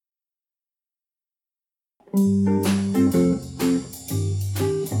Comes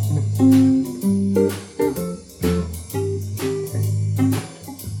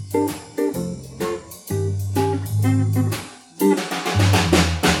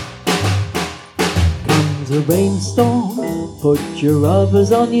a rainstorm, put your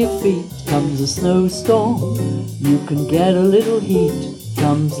rubbers on your feet. Comes a snowstorm, you can get a little heat.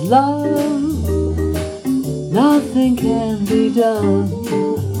 Comes love, nothing can be done.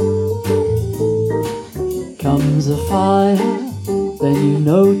 Comes a fire, then you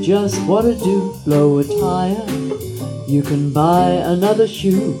know just what to do. Blow a tire, you can buy another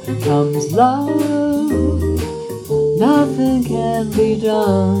shoe. Comes love, nothing can be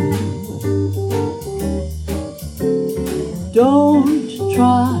done. Don't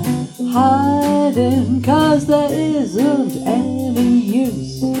try hiding, 'cause there isn't any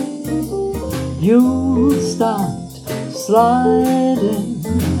use. You'll start sliding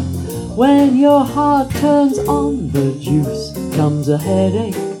when your heart turns on the juice. Comes a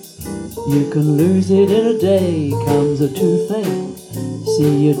headache, you can lose it in a day. Comes a toothache,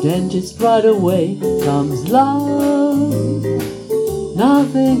 see your dentist right away. Comes love,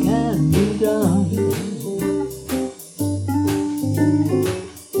 nothing can be done.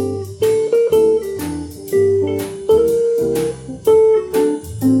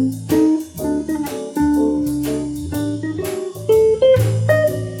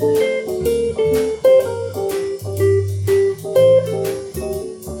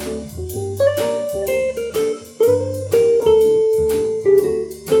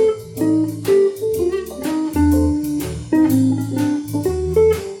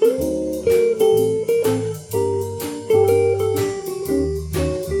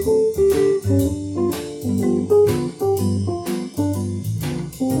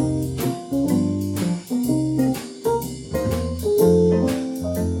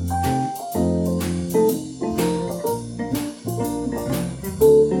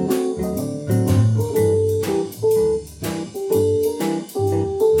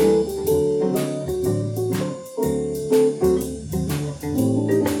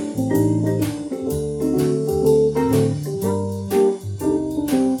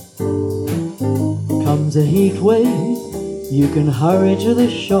 Comes a heat wave, you can hurry to the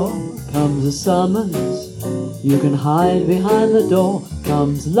shore. Comes a summons, you can hide behind the door.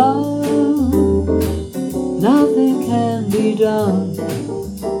 Comes love, nothing can be done.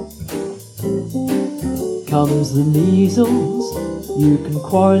 Comes the measles, you can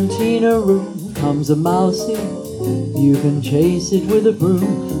quarantine a room. Comes a mousey, you can chase it with a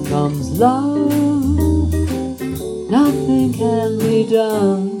broom. Comes love, nothing can be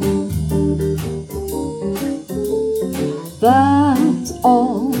done. That's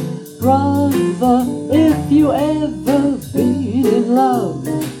all, brother, if you ever been in love.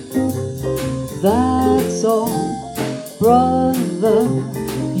 That's all, brother,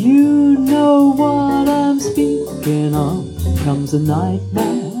 you know what I'm speaking of. Comes a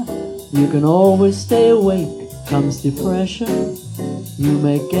nightmare, you can always stay awake. Comes depression, you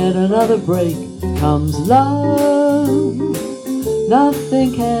may get another break. Comes love,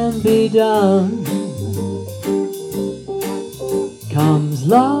 nothing can be done. Comes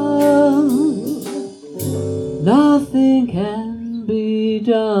love, nothing can be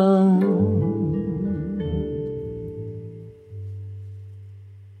done.